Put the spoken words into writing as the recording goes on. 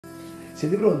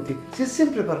Siete pronti? Si è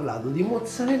sempre parlato di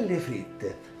mozzarelle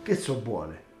fritte, che sono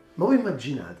buone, ma voi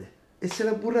immaginate, e se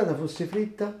la burrata fosse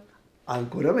fritta?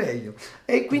 Ancora meglio.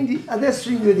 E quindi adesso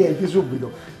gli ingredienti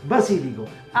subito: basilico,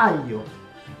 aglio,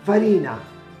 farina,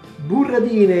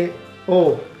 burratine,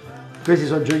 oh, questi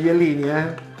sono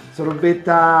gioiellini, sono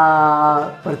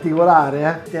robetta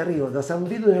particolare, Ti arrivo da San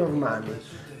Vito dei Normanni,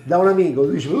 da un amico,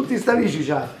 lui dice, ma tutti sti amici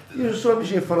c'ha, io ho solo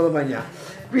amici che fanno da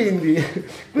mangiare. Quindi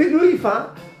lui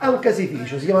ha un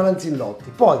caseificio, si chiama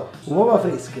Lanzillotti, poi uova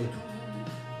fresche,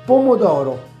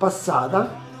 pomodoro, passata,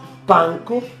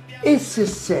 panko e se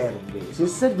serve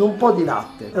un po' di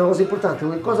latte. È una cosa importante,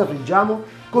 che cosa friggiamo?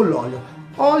 Con l'olio,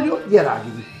 olio di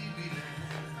arachidi.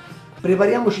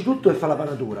 Prepariamoci tutto e fa la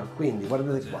panatura, quindi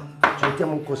guardate qua, ci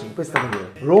mettiamo così, in questa maniera,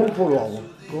 rompo l'uovo,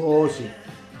 così,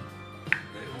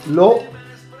 lo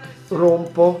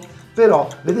rompo, però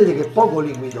vedete che è poco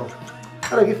liquido.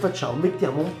 Allora che facciamo?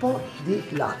 Mettiamo un po' di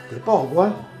latte,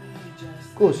 poco,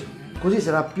 così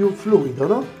sarà più fluido,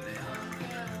 no?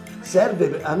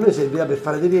 A noi servirà per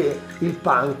fare aderire il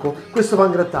panko, questo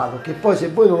pangrattato, che poi se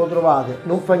voi non lo trovate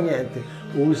non fa niente,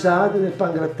 usate del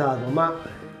pangrattato, ma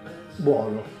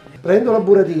buono. Prendo la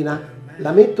burratina,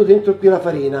 la metto dentro qui la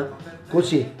farina,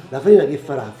 così la farina che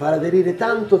farà? Farà aderire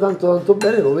tanto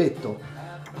bene l'ovetto,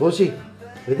 così,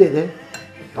 vedete?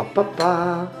 Pa pa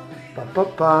pa, pa pa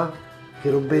pa. Che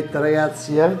robetta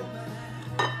ragazzi,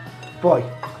 Poi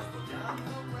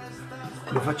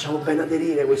lo facciamo bene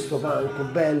aderire questo panko,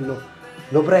 bello,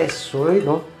 lo presso,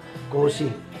 no?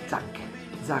 Così, zac,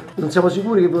 zac. Non siamo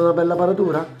sicuri che per una bella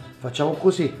panatura? Facciamo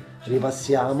così,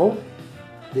 ripassiamo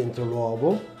dentro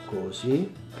l'uovo,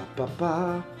 così, pa, pa,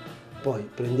 pa. Poi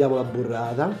prendiamo la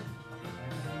burrata,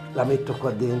 la metto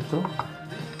qua dentro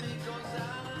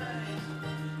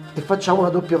e facciamo una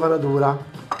doppia panatura,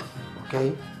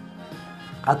 ok?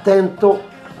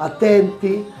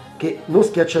 Attenti che non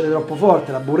schiacciate troppo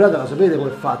forte, la burrata la sapete come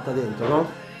è fatta dentro, no?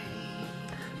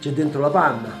 C'è dentro la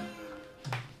panna,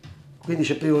 quindi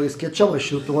c'è prima che schiacciamo e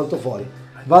esce tutto quanto fuori.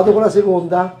 Vado con la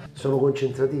seconda, sono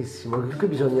concentratissimo, perché qui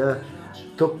bisogna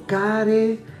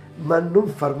toccare ma non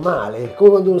far male, come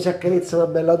quando uno si accarezza una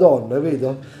bella donna,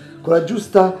 vedo? Con la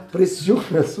giusta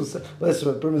pressione. Adesso mi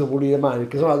permetto di pulire le mani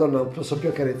perché sennò la donna non posso più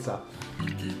accarezzare.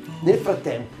 Nel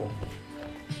frattempo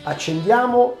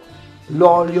accendiamo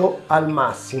l'olio al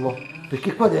massimo,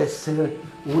 perché qua deve essere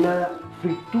una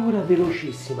frittura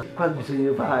velocissima. Qua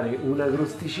bisogna fare una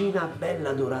crosticina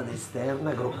bella dorata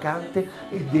esterna, croccante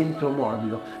e dentro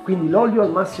morbido, quindi l'olio al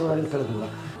massimo della temperatura.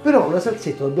 Però una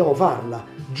salsetta dobbiamo farla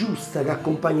giusta che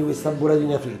accompagni questa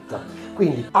buratina fritta,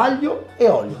 quindi aglio e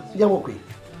olio. Vediamo qui,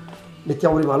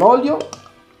 mettiamo prima l'olio,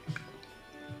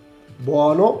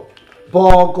 buono,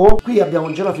 poco, qui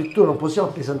abbiamo già la frittura, non possiamo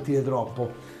appesantire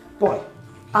troppo. Poi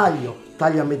aglio,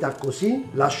 taglio a metà così,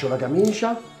 lascio la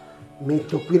camicia,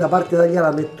 metto qui la parte tagliata,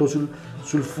 la metto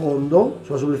sul fondo,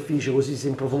 sulla superficie, così si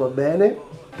improfuma bene.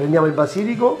 Prendiamo il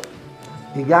basilico,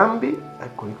 i gambi,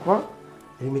 eccoli qua,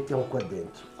 e li mettiamo qua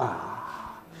dentro.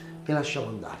 E lasciamo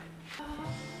andare.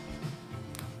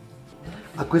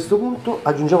 A questo punto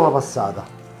aggiungiamo la passata.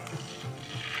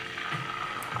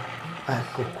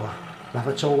 Ecco qua, la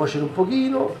facciamo cuocere un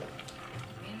pochino.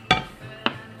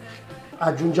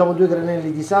 Aggiungiamo 2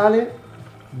 granelli di sale,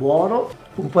 buono,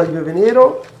 un po' di pepe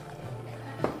nero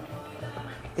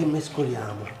e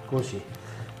mescoliamo così.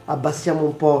 Abbassiamo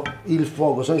un po' il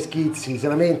fuoco, sono i schizzi, si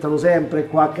lamentano sempre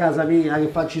qua a casa mia che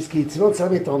faccio i schizzi, non se la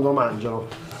mettono quando lo mangiano.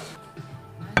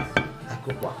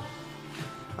 Ecco qua.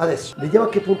 Adesso vediamo a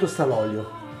che punto sta l'olio.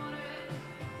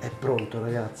 È pronto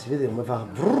ragazzi, vedete come fa?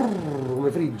 Come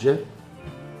frigge?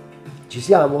 Ci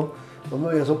siamo?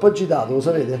 Mamma mia, sono un po' agitato, lo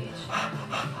sapete?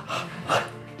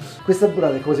 Questa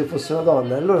burrata è come se fosse una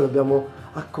donna e allora dobbiamo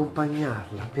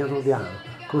accompagnarla piano piano,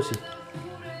 così.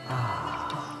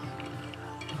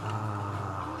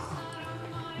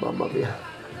 Mamma mia.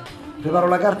 Preparo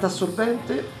la carta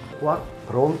assorbente, qua,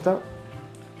 pronta.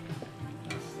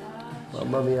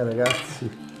 Mamma mia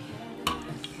ragazzi.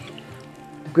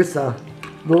 Questa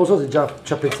non lo so se già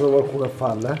ci ha pensato qualcuno a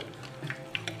farla,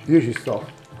 Io ci sto,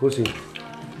 così.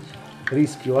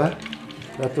 Rischio, Un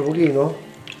altro pochino?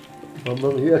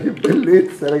 Mamma mia, che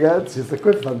bellezza ragazzi, questa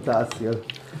qua è fantastica.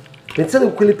 Pensate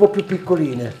a quelle un po' più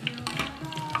piccoline.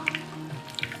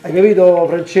 Hai capito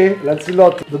Francesco?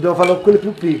 Lanzillotti, dobbiamo farlo con quelle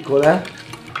più piccole,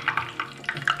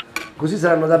 Così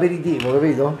saranno da aperitivo,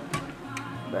 capito?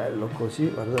 Bello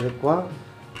così, guardate qua.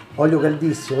 Olio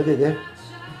caldissimo, vedete?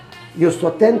 Io sto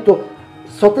attento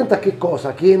a che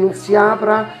cosa? Che non si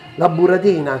apra la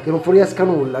burratina, che non fuoriesca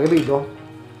nulla, capito?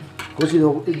 Così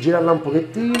devo girarla un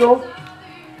pochettino.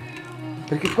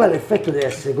 Perché qua l'effetto deve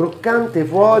essere croccante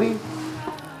fuori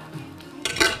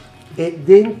e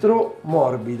dentro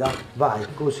morbida. Vai,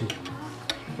 così.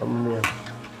 Mamma mia.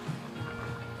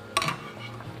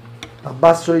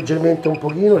 Abbasso leggermente un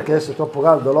pochino perché adesso è troppo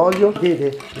caldo l'olio.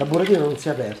 Vedete, la buratina non si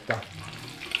è aperta.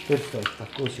 Perfetta,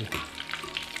 così.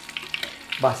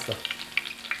 Basta.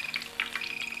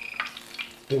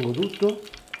 Tengo tutto.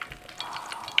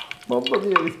 Mamma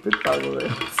mia, che spettacolo,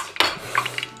 ragazzi.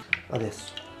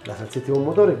 Adesso la salsetta di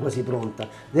pomodoro è quasi pronta.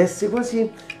 Deve essere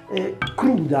quasi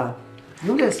cruda.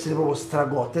 Non deve essere proprio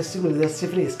stracotta, deve essere cruda, deve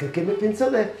essere fresca. Perché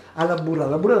pensate alla burrata.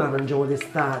 La burrata la mangiamo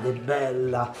d'estate,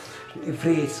 bella,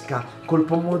 fresca, col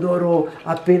pomodoro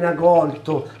appena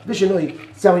colto. Invece noi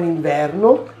siamo in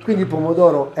inverno, quindi il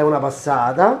pomodoro è una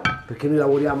passata, perché noi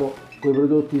lavoriamo con i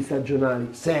prodotti stagionali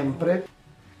sempre.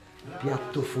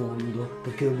 Piatto fondo,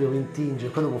 perché dobbiamo intingere,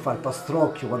 poi dobbiamo fare il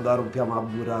pastrocchio quando la rompiamo la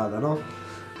burrata, no?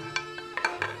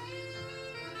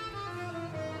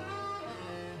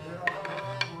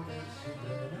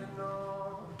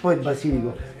 Poi il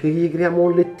basilico, che gli creiamo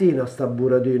un lettino a sta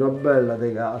buratina bella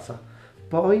di casa.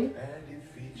 Poi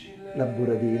la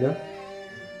buratina.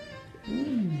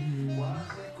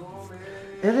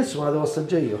 E adesso me la devo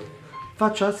assaggiare io.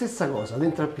 Faccio la stessa cosa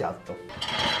dentro al piatto.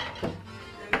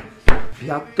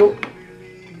 Piatto,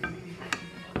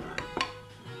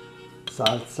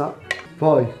 salsa,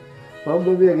 poi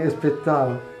mamma mia che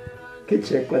spettacolo, che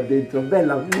c'è qua dentro,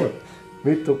 bella,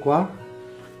 metto qua,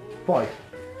 poi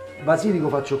basilico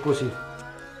faccio così.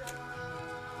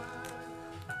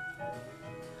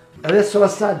 Adesso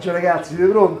l'assaggio, ragazzi,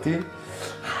 siete pronti?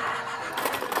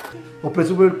 Ho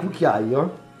preso pure il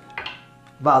cucchiaio,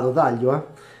 vado,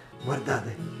 taglio,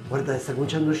 guardate, guardate, sta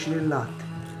cominciando a uscire il latte,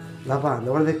 la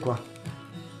panna, guardate qua.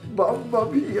 Mamma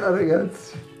mia,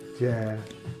 ragazzi,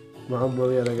 mamma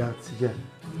mia, ragazzi,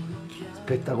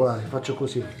 spettacolare. Faccio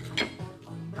così,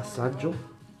 assaggio.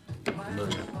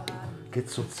 Che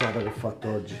zozzata che ho fatto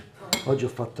oggi. Oggi ho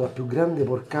fatto la più grande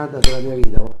porcata della mia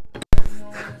vita.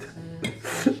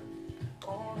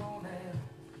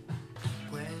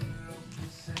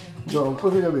 No, non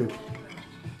potete capire,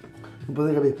 non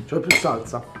potete capire. C'ho più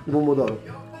salsa di pomodoro.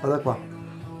 Guarda qua,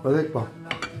 guardate qua.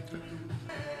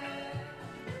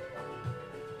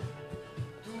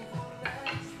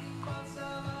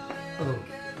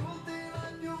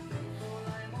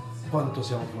 Quanto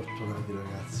siamo fortunati,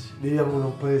 ragazzi. Viviamo in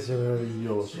un paese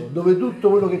meraviglioso, dove tutto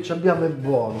quello che abbiamo è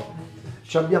buono.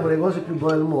 Abbiamo le cose più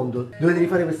buone del mondo. Dovete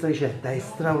rifare questa ricetta, è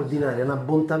straordinaria, una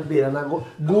bontà vera, una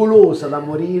golosa da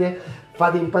morire.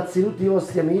 Fate impazzire tutti i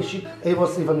vostri amici e i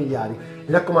vostri familiari.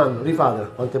 Mi raccomando, rifatela,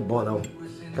 quanto è buona. Oh.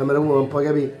 Camera 1 non puoi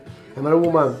capire. Camera 1,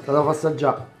 te la devo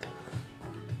assaggiare.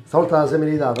 Stavolta la sei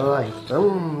meritata, dai.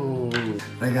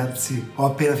 Ragazzi, ho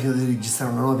appena finito di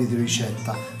registrare una nuova video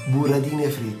ricetta. Burratine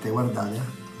fritte,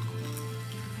 guardate.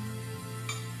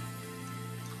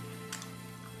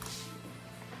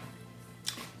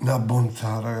 Una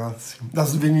bontà, ragazzi. Da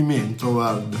svenimento,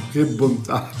 guarda. Che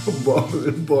bontà.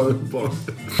 Buono, buono,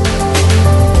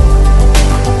 buono.